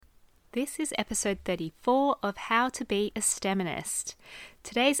This is episode 34 of How to Be a STEMinist.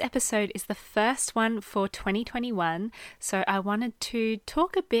 Today's episode is the first one for 2021, so I wanted to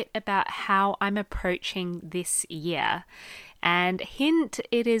talk a bit about how I'm approaching this year. And hint,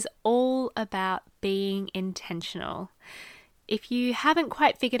 it is all about being intentional. If you haven't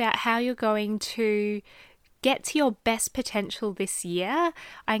quite figured out how you're going to get to your best potential this year,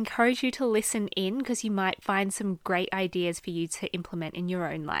 I encourage you to listen in because you might find some great ideas for you to implement in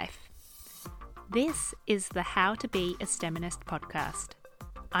your own life. This is the How to Be a STEMinist podcast.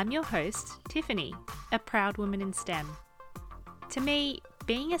 I'm your host, Tiffany, a proud woman in STEM. To me,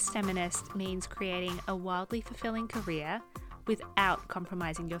 being a STEMinist means creating a wildly fulfilling career without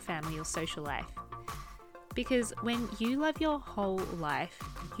compromising your family or social life. Because when you love your whole life,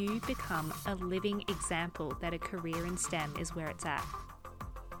 you become a living example that a career in STEM is where it's at.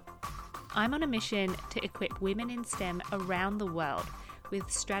 I'm on a mission to equip women in STEM around the world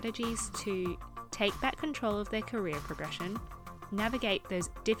with strategies to take back control of their career progression, navigate those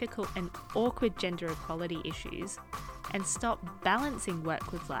difficult and awkward gender equality issues, and stop balancing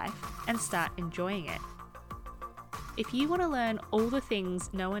work with life and start enjoying it. If you want to learn all the things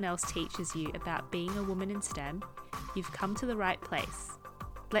no one else teaches you about being a woman in STEM, you've come to the right place.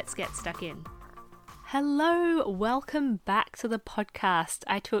 Let's get stuck in. Hello, welcome back to the podcast.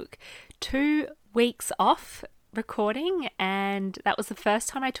 I took 2 weeks off recording and that was the first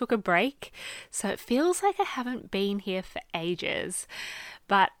time I took a break, so it feels like I haven't been here for ages.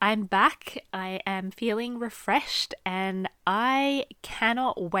 But I'm back, I am feeling refreshed, and I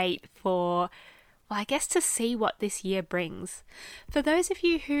cannot wait for to see what this year brings. For those of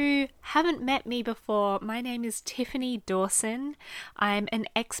you who haven't met me before, my name is Tiffany Dawson. I'm an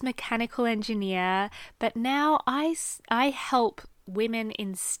ex-mechanical engineer, but now I help women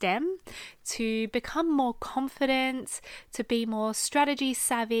in STEM to become more confident, to be more strategy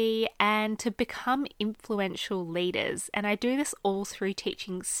savvy, and to become influential leaders. And I do this all through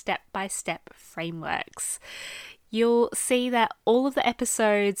teaching step-by-step frameworks. You'll see that all of the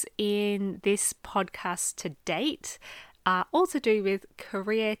episodes in this podcast to date are all to do with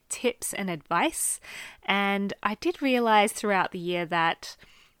career tips and advice. And I did realize throughout the year that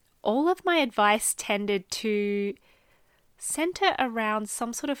all of my advice tended to center around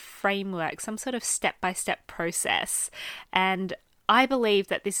some sort of framework, some sort of step-by-step process. And I believe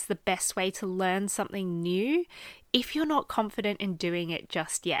that this is the best way to learn something new if you're not confident in doing it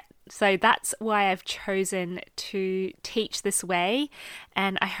just yet. So that's why I've chosen to teach this way,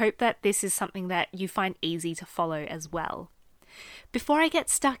 and I hope that this is something that you find easy to follow as well. Before I get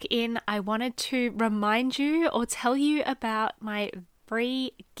stuck in, I wanted to remind you or tell you about my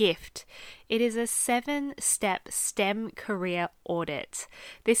free gift. It is a 7-step STEM career audit.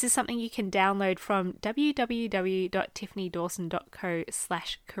 This is something you can download from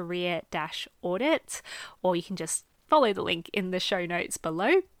www.tiffanyDawson.co/career-audit, or you can just follow the link in the show notes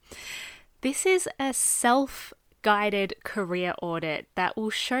below. This is a self-guided career audit that will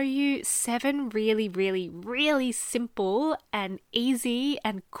show you 7 really simple and easy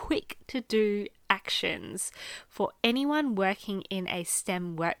and quick to do actions for anyone working in a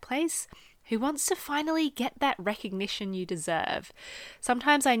STEM workplace who wants to finally get that recognition you deserve.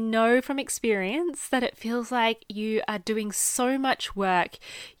 Sometimes I know from experience that it feels like you are doing so much work,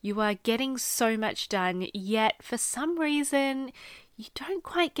 you are getting so much done, yet for some reason you don't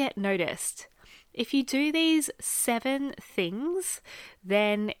quite get noticed. If you do these 7 things,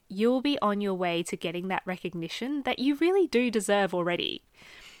 then you'll be on your way to getting that recognition that you really do deserve already.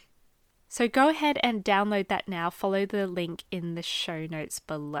 So go ahead and download that now. Follow the link in the show notes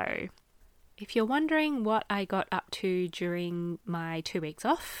below. If you're wondering what I got up to during my 2 weeks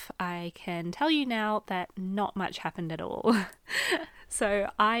off, I can tell you now that not much happened at all. So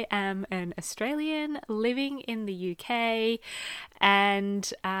I am an Australian living in the UK,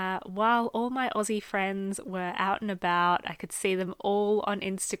 and while all my Aussie friends were out and about, I could see them all on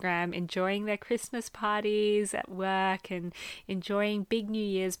Instagram enjoying their Christmas parties at work and enjoying big New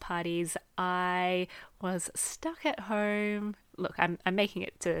Year's parties. I was stuck at home. Look, I'm making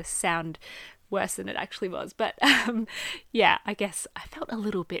it to sound worse than it actually was, but yeah, I guess I felt a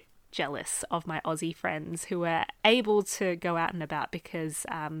little bit jealous of my Aussie friends who were able to go out and about because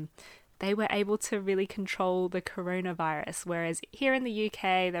they were able to really control the coronavirus, whereas here in the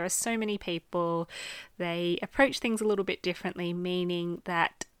UK there are so many people, they approach things a little bit differently, meaning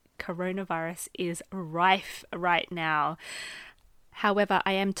that coronavirus is rife right now. However,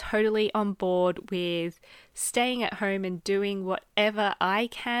 I am totally on board with staying at home and doing whatever I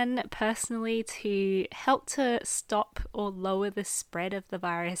can personally to help to stop or lower the spread of the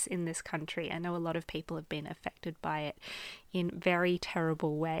virus in this country. I know a lot of people have been affected by it in very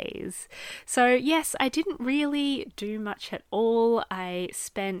terrible ways. So yes, I didn't really do much at all. I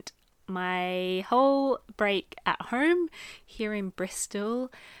spent my whole break at home here in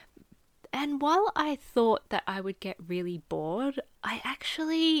Bristol. And while I thought that I would get really bored, I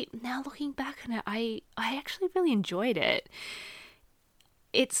actually, now looking back on it, I actually really enjoyed it.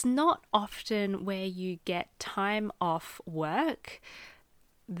 It's not often where you get time off work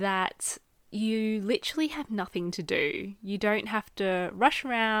that you literally have nothing to do. You don't have to rush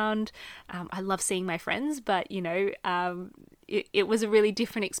around. I love seeing my friends, but it was a really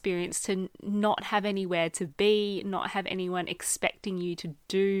different experience to not have anywhere to be, not have anyone expecting you to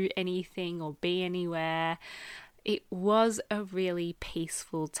do anything or be anywhere. It was a really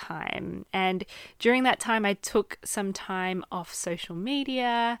peaceful time. And during that time, I took some time off social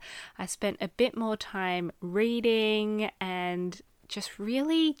media. I spent a bit more time reading and just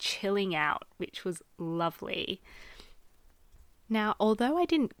really chilling out, which was lovely. Now, although I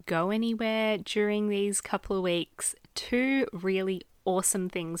didn't go anywhere during these couple of weeks, two really awesome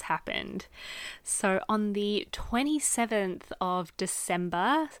things happened. So on the 27th of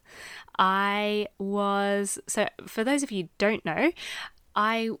December, so for those of you who don't know,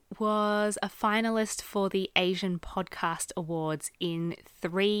 I was a finalist for the Asian Podcast Awards in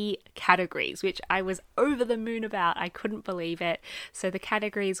 3 categories, which I was over the moon about. I couldn't believe it. So the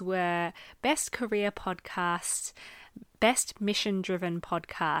categories were Best Career Podcast, Best Mission Driven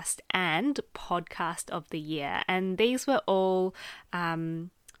Podcast, and Podcast of the Year. And these were all the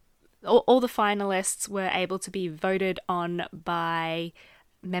finalists were able to be voted on by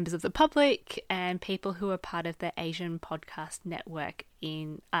members of the public and people who are part of the Asian Podcast Network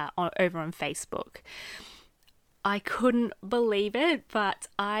over on Facebook. I couldn't believe it, but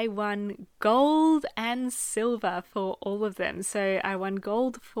I won gold and silver for all of them. So I won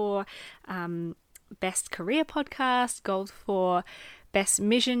gold for Best Career Podcast, gold for Best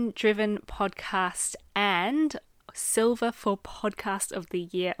Mission Driven Podcast, and silver for Podcast of the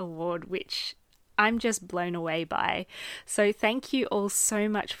Year award, which I'm just blown away by. So thank you all so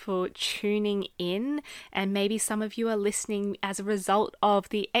much for tuning in, and maybe some of you are listening as a result of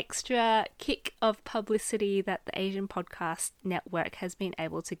the extra kick of publicity that the Asian Podcast Network has been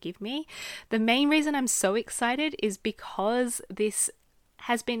able to give me. The main reason I'm so excited is because this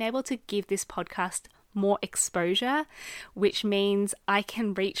has been able to give this podcast more exposure, which means I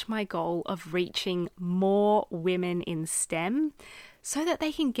can reach my goal of reaching more women in STEM so that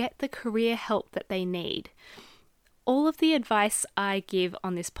they can get the career help that they need. All of the advice I give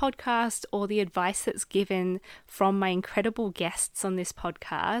on this podcast, or the advice that's given from my incredible guests on this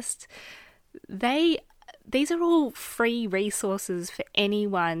podcast, these are all free resources for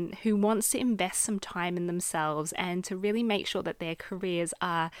anyone who wants to invest some time in themselves and to really make sure that their careers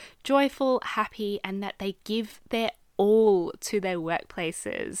are joyful, happy, and that they give their all to their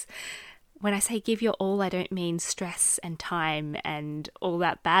workplaces. When I say give your all, I don't mean stress and time and all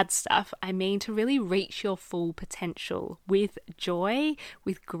that bad stuff. I mean to really reach your full potential with joy,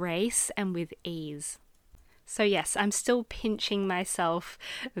 with grace, and with ease. So yes, I'm still pinching myself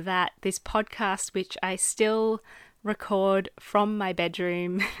that this podcast, which I still record from my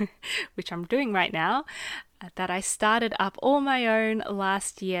bedroom, which I'm doing right now, that I started up all my own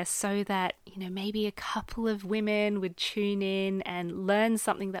last year so that, maybe a couple of women would tune in and learn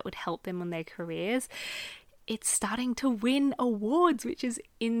something that would help them on their careers. It's starting to win awards, which is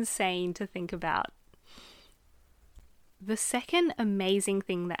insane to think about. The second amazing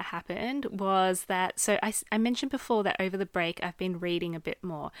thing that happened was that, so I mentioned before that over the break I've been reading a bit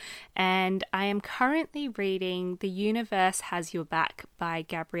more, and I am currently reading The Universe Has Your Back by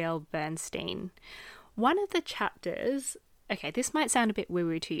Gabrielle Bernstein. One of the chapters, okay, this might sound a bit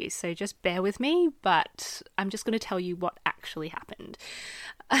woo-woo to you, so just bear with me, but I'm just going to tell you what actually happened.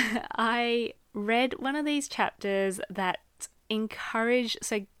 I read one of these chapters that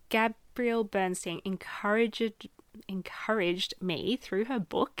Gabrielle Bernstein encouraged me through her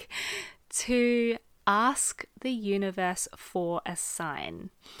book to ask the universe for a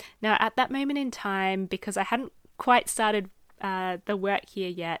sign. Now, at that moment in time, because I hadn't quite started the work here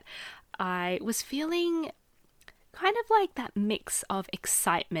yet, I was feeling kind of like that mix of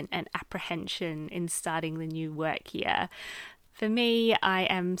excitement and apprehension in starting the new work year. For me, I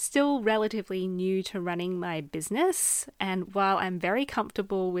am still relatively new to running my business, and while I'm very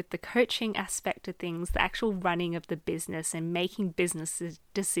comfortable with the coaching aspect of things, the actual running of the business and making business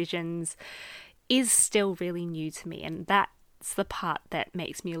decisions is still really new to me, and that that's the part that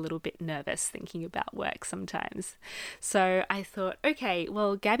makes me a little bit nervous thinking about work sometimes. So I thought, okay,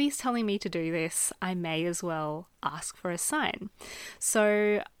 well, Gabby's telling me to do this. I may as well ask for a sign.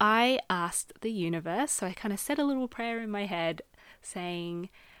 So I asked the universe. So I kind of said a little prayer in my head saying,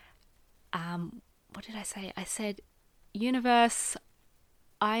 what did I say? I said, universe,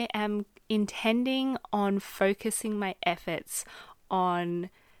 I am intending on focusing my efforts on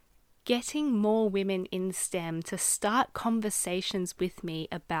getting more women in STEM to start conversations with me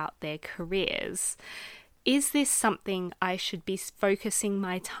about their careers. Is this something I should be focusing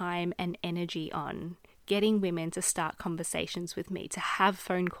my time and energy on? Getting women to start conversations with me, to have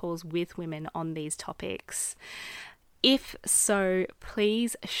phone calls with women on these topics. If so,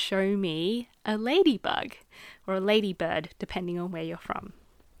 please show me a ladybug or a ladybird, depending on where you're from.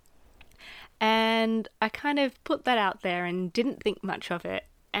 And I kind of put that out there and didn't think much of it.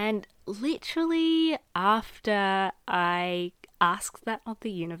 And literally after I asked that of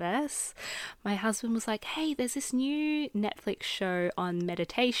the universe, my husband was like, hey, there's this new Netflix show on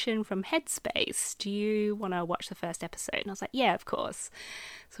meditation from Headspace. Do you want to watch the first episode? And I was like, yeah, of course.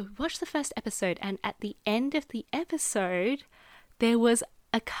 So we watched the first episode, and at the end of the episode, there was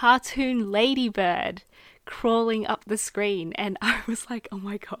a cartoon ladybird crawling up the screen. And I was like, oh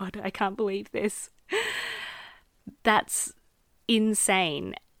my God, I can't believe this. That's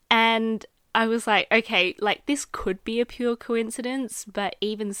insane. And I was like, okay, like this could be a pure coincidence, but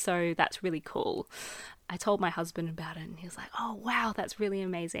even so, that's really cool. I told my husband about it and he was like, oh wow, that's really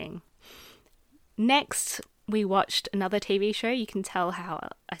amazing. Next, we watched another TV show. You can tell how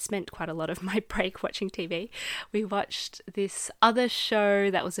I spent quite a lot of my break watching TV. We watched this other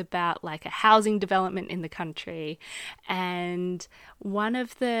show that was about like a housing development in the country, and one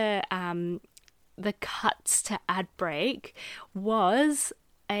of the cuts to ad break was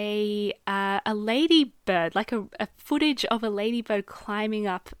a ladybird, like a footage of a ladybird climbing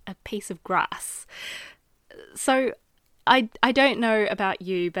up a piece of grass. So I don't know about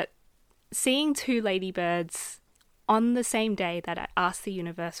you, but seeing two ladybirds on the same day that I asked the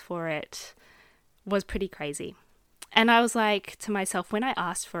universe for it was pretty crazy. And I was like to myself, when I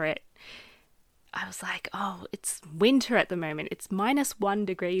asked for it, I was like, oh, it's winter at the moment. It's -1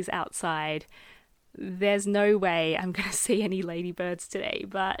 degrees outside. There's no way I'm going to see any ladybirds today.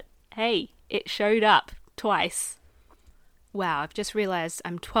 But hey, it showed up twice. Wow, I've just realized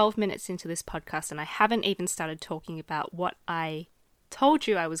I'm 12 minutes into this podcast and I haven't even started talking about what I told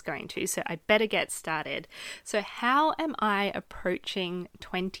you I was going to, so I better get started. So how am I approaching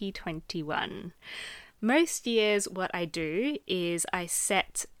 2021? Most years what I do is I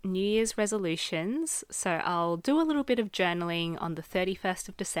set New Year's resolutions. So I'll do a little bit of journaling on the 31st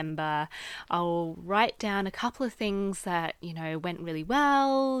of December. I'll write down a couple of things that, went really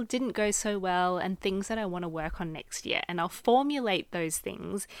well, didn't go so well, and things that I want to work on next year. And I'll formulate those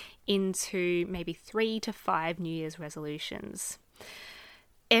things into maybe 3 to 5 New Year's resolutions.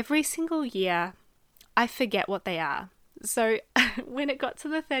 Every single year, I forget what they are. So when it got to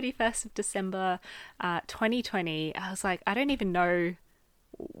the 31st of December 2020, I was like, I don't even know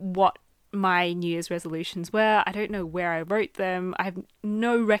what my New Year's resolutions were. I don't know where I wrote them. I have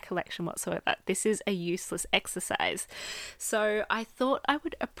no recollection whatsoever. This is a useless exercise. So I thought I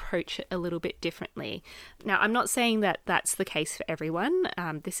would approach it a little bit differently. Now, I'm not saying that that's the case for everyone.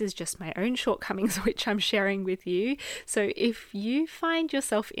 This is just my own shortcomings, which I'm sharing with you. So if you find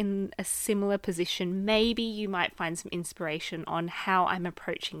yourself in a similar position, maybe you might find some inspiration on how I'm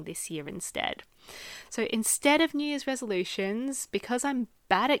approaching this year instead. So instead of New Year's resolutions, because I'm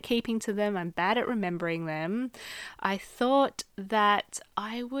bad at keeping to them, I'm bad at remembering them, I thought that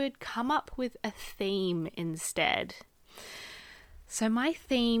I would come up with a theme instead. So my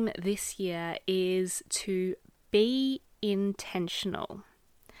theme this year is to be intentional.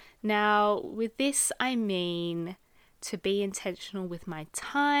 Now, with this, I mean to be intentional with my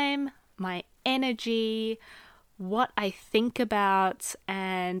time, my energy, what I think about,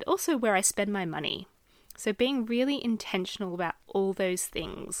 and also where I spend my money. So being really intentional about all those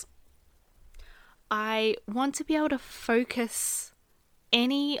things. I want to be able to focus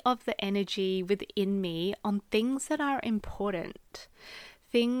any of the energy within me on things that are important,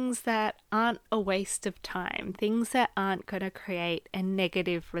 things that aren't a waste of time, things that aren't going to create a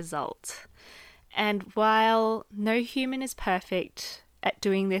negative result. And while no human is perfect at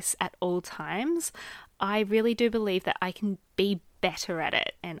doing this at all times, I really do believe that I can be better at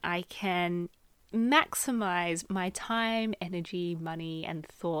it and I can maximize my time, energy, money, and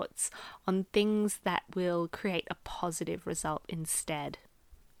thoughts on things that will create a positive result instead.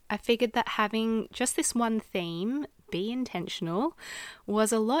 I figured that having just this one theme, be intentional,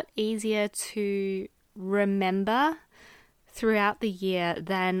 was a lot easier to remember throughout the year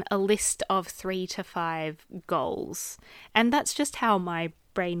than a list of 3 to 5 goals. And that's just how my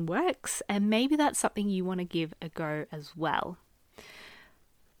brain works, and maybe that's something you want to give a go as well.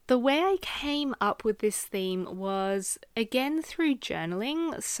 The way I came up with this theme was again through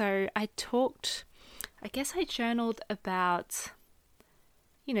journaling. So I journaled about,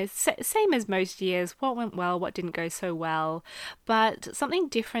 same as most years, what went well, what didn't go so well. But something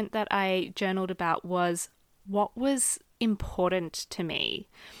different that I journaled about was what was important to me.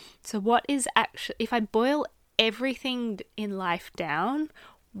 So what is actually, if I boil everything in life down,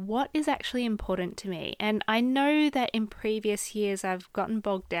 what is actually important to me? And I know that in previous years I've gotten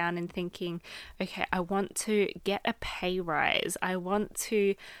bogged down in thinking, okay, I want to get a pay rise, I want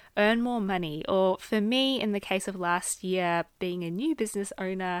to earn more money, or for me, in the case of last year, being a new business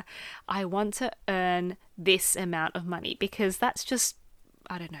owner, I want to earn this amount of money, because that's just,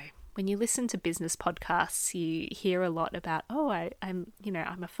 I don't know. When you listen to business podcasts, you hear a lot about, I'm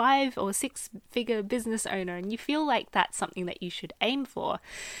a 5 or 6 figure business owner, and you feel like that's something that you should aim for.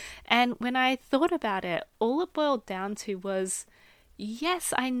 And when I thought about it, all it boiled down to was,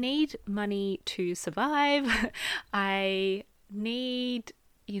 yes, I need money to survive. I need,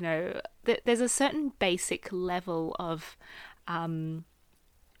 there's a certain basic level of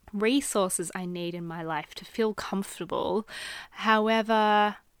resources I need in my life to feel comfortable.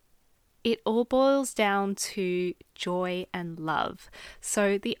 However, it all boils down to joy and love.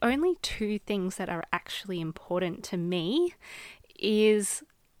 So the only 2 things that are actually important to me is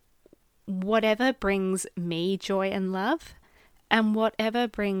whatever brings me joy and love, and whatever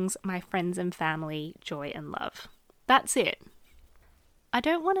brings my friends and family joy and love. That's it. I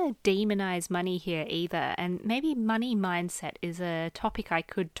don't want to demonize money here either, and maybe money mindset is a topic I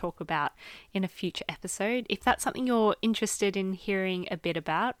could talk about in a future episode. If that's something you're interested in hearing a bit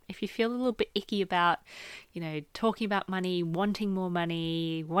about, if you feel a little bit icky about, talking about money, wanting more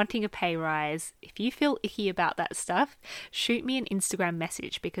money, wanting a pay rise, if you feel icky about that stuff, shoot me an Instagram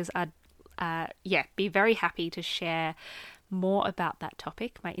message, because I'd be very happy to share more about that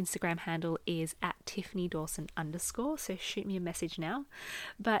topic. My Instagram handle is @TiffanyDawson_, so shoot me a message now.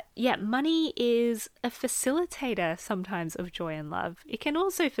 But yeah, money is a facilitator sometimes of joy and love. It can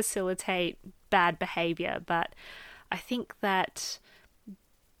also facilitate bad behavior, but I think that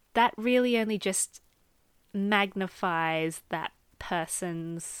really only just magnifies that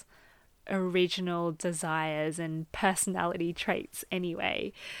person's original desires and personality traits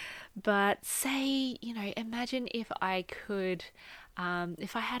anyway. But say, imagine if I could,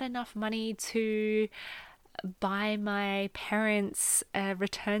 if I had enough money to buy my parents a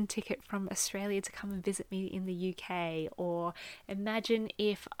return ticket from Australia to come and visit me in the UK, or imagine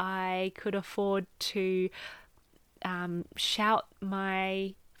if I could afford to shout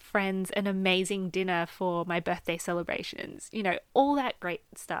my friends an amazing dinner for my birthday celebrations. All that great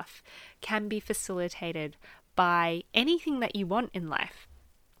stuff can be facilitated by anything that you want in life.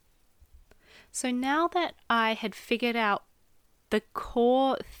 So now that I had figured out the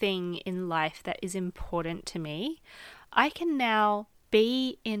core thing in life that is important to me, I can now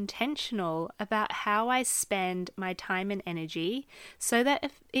be intentional about how I spend my time and energy so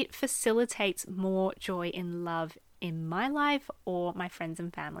that it facilitates more joy and love in my life or my friends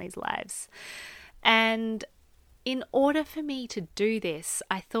and family's lives. And in order for me to do this,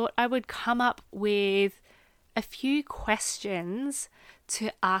 I thought I would come up with a few questions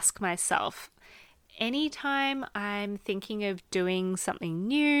to ask myself. Anytime I'm thinking of doing something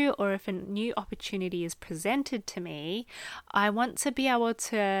new, or if a new opportunity is presented to me, I want to be able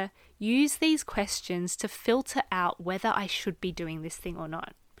to use these questions to filter out whether I should be doing this thing or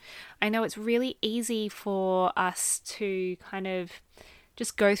not. I know it's really easy for us to kind of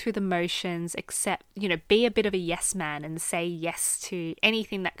just go through the motions, accept, be a bit of a yes man and say yes to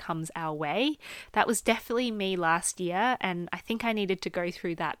anything that comes our way. That was definitely me last year, and I think I needed to go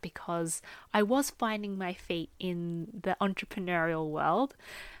through that because I was finding my feet in the entrepreneurial world.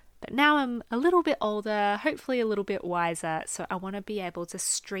 But now I'm a little bit older, hopefully a little bit wiser, so I want to be able to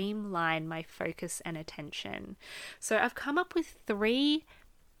streamline my focus and attention. So I've come up with 3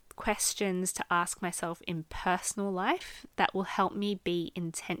 questions to ask myself in personal life that will help me be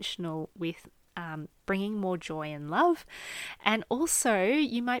intentional with bringing more joy and love. And also,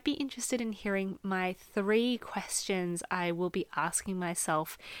 you might be interested in hearing my 3 questions I will be asking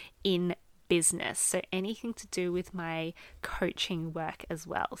myself in business. So anything to do with my coaching work as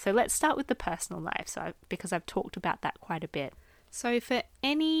well. So let's start with the personal life, because I've talked about that quite a bit. So for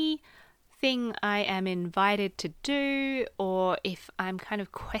any anything I am invited to do, or if I'm kind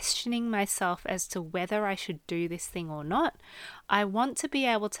of questioning myself as to whether I should do this thing or not, I want to be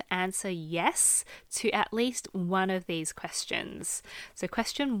able to answer yes to at least one of these questions. So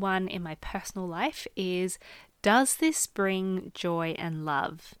question 1 in my personal life is, does this bring joy and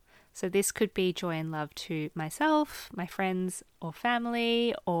love? So this could be joy and love to myself, my friends or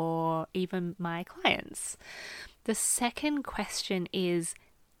family, or even my clients. The second question is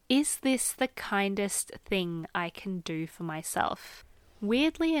this the kindest thing I can do for myself?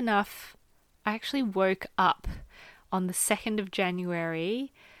 Weirdly enough, I actually woke up on the 2nd of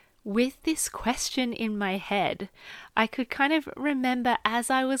January with this question in my head. I could kind of remember as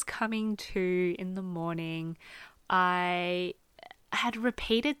I was coming to in the morning, I had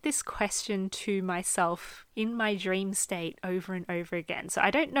repeated this question to myself in my dream state over and over again. So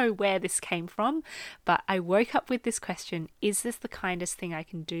I don't know where this came from, but I woke up with this question, is this the kindest thing I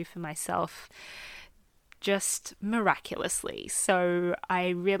can do for myself? Just miraculously. So I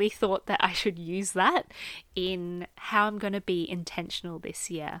really thought that I should use that in how I'm going to be intentional this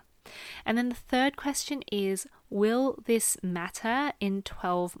year. And then the third question is, will this matter in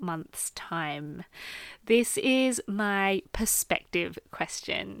 12 months' time? This is my perspective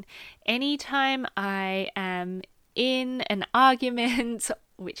question. Anytime I am in an argument,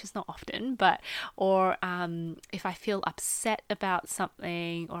 which is not often, or if I feel upset about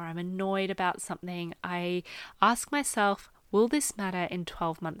something or I'm annoyed about something, I ask myself, will this matter in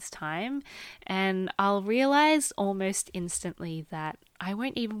 12 months' time? And I'll realize almost instantly that I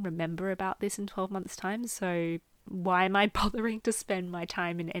won't even remember about this in 12 months' time. So why am I bothering to spend my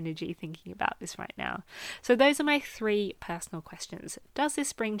time and energy thinking about this right now? So those are my 3 personal questions. Does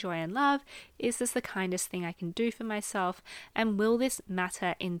this bring joy and love? Is this the kindest thing I can do for myself? And will this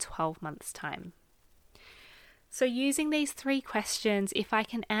matter in 12 months' time? So using these 3 questions, if I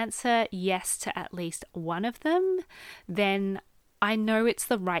can answer yes to at least one of them, then I know it's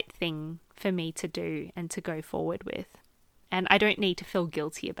the right thing for me to do and to go forward with. And I don't need to feel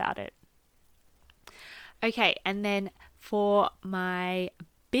guilty about it. Okay, and then for my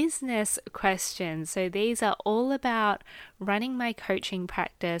business questions, so these are all about running my coaching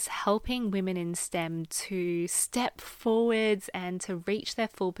practice, helping women in STEM to step forwards and to reach their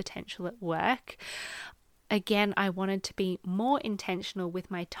full potential at work. Again, I wanted to be more intentional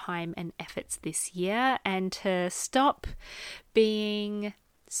with my time and efforts this year and to stop being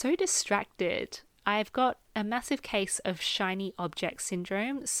so distracted. I've got a massive case of shiny object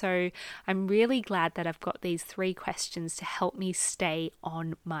syndrome, so I'm really glad that I've got these 3 questions to help me stay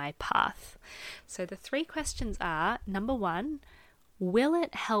on my path. So the 3 questions are, number 1, will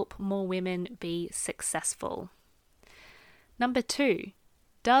it help more women be successful? Number 2,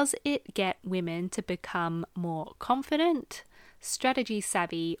 does it get women to become more confident, strategy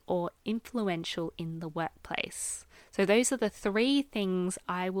savvy, or influential in the workplace? So those are the 3 things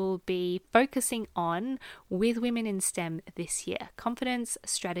I will be focusing on with women in STEM this year: confidence,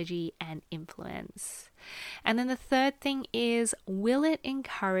 strategy, and influence. And then the third thing is, will it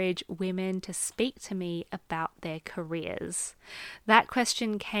encourage women to speak to me about their careers? That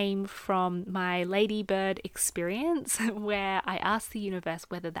question came from my Ladybird experience where I asked the universe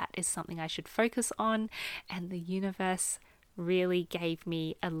whether that is something I should focus on, and the universe really gave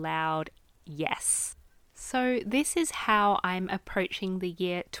me a loud yes. So this is how I'm approaching the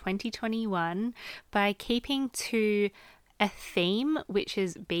year 2021, by keeping to a theme, which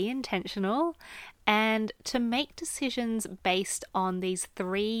is be intentional, and to make decisions based on these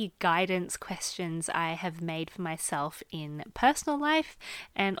 3 guidance questions I have made for myself in personal life,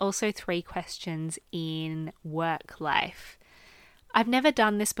 and also 3 questions in work life. I've never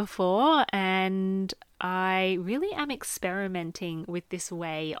done this before, and I really am experimenting with this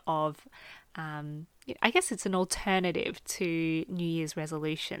way of I guess it's an alternative to New Year's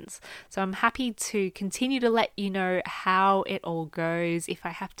resolutions. So I'm happy to continue to let you know how it all goes, if I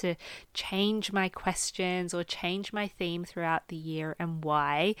have to change my questions or change my theme throughout the year, and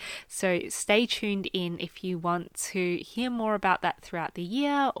why. So stay tuned in if you want to hear more about that throughout the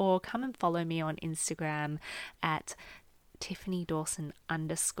year, or come and follow me on Instagram at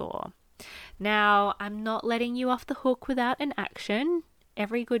TiffanyDawson_. Now, I'm not letting you off the hook without an action.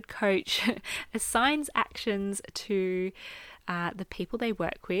 Every good coach assigns actions to the people they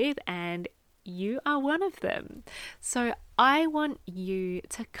work with, and you are one of them. So I want you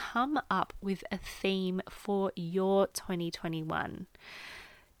to come up with a theme for your 2021.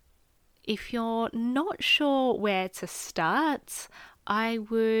 If you're not sure where to start, I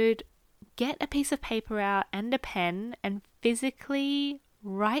would get a piece of paper out and a pen and physically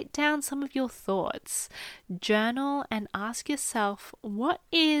write down some of your thoughts, journal, and ask yourself, what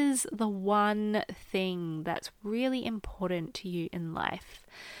is the one thing that's really important to you in life?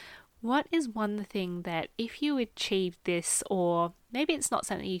 What is one thing that if you achieve this, or maybe it's not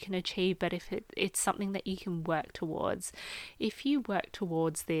something you can achieve, but if it's something that you can work towards, if you work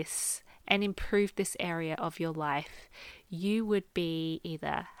towards this and improve this area of your life, you would be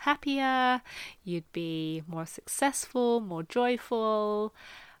either happier, you'd be more successful, more joyful.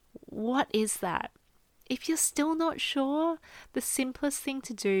 What is that? If you're still not sure, the simplest thing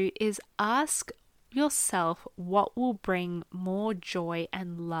to do is ask yourself what will bring more joy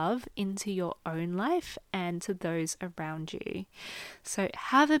and love into your own life and to those around you. So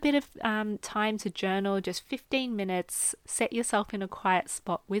have a bit of time to journal, just 15 minutes, set yourself in a quiet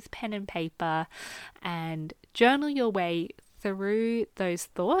spot with pen and paper and journal your way through those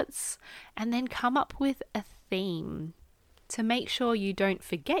thoughts, and then come up with a theme. To make sure you don't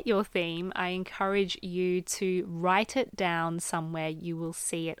forget your theme, I encourage you to write it down somewhere you will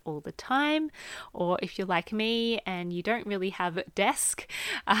see it all the time. Or if you're like me and you don't really have a desk,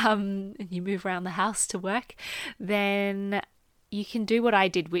 and you move around the house to work, then you can do what I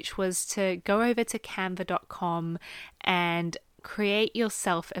did, which was to go over to canva.com and create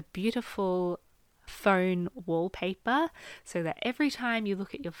yourself a beautiful phone wallpaper so that every time you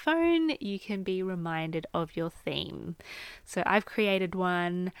look at your phone you can be reminded of your theme. So I've created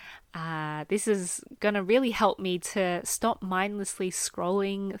one. This is going to really help me to stop mindlessly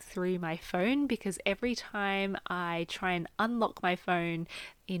scrolling through my phone, because every time I try and unlock my phone,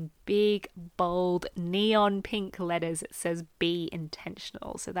 in big, bold, neon pink letters it says be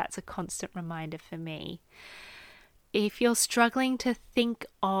intentional. So that's a constant reminder for me. If you're struggling to think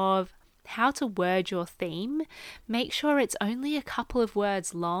of how to word your theme, make sure it's only a couple of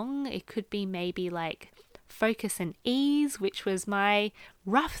words long. It could be maybe like focus and ease, which was my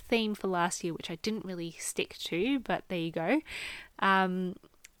rough theme for last year, which I didn't really stick to, but there you go.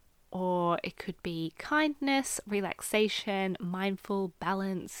 Or it could be kindness, relaxation, mindful,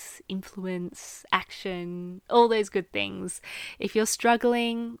 balance, influence, action, all those good things. If you're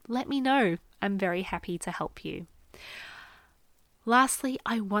struggling, let me know. I'm very happy to help you. Lastly,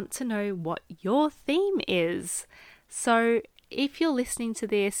 I want to know what your theme is. So if you're listening to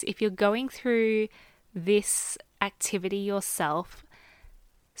this, if you're going through this activity yourself,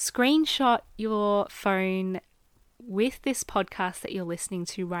 screenshot your phone with this podcast that you're listening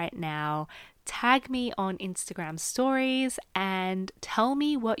to right now, tag me on Instagram stories and tell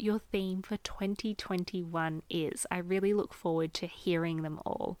me what your theme for 2021 is. I really look forward to hearing them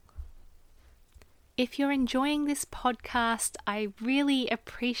all. If you're enjoying this podcast, I really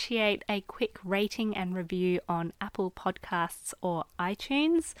appreciate a quick rating and review on Apple Podcasts or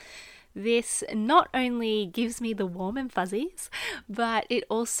iTunes. This not only gives me the warm and fuzzies, but it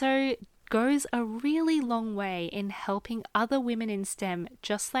also goes a really long way in helping other women in STEM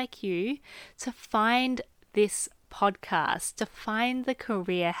just like you to find this podcast, to find the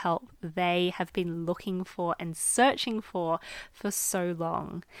career help they have been looking for and searching for so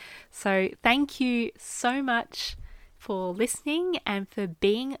long. So thank you so much for listening and for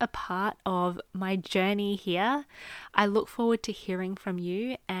being a part of my journey here. I look forward to hearing from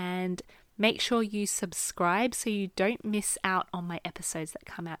you, and make sure you subscribe so you don't miss out on my episodes that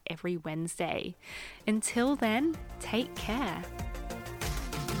come out every Wednesday. Until then, take care.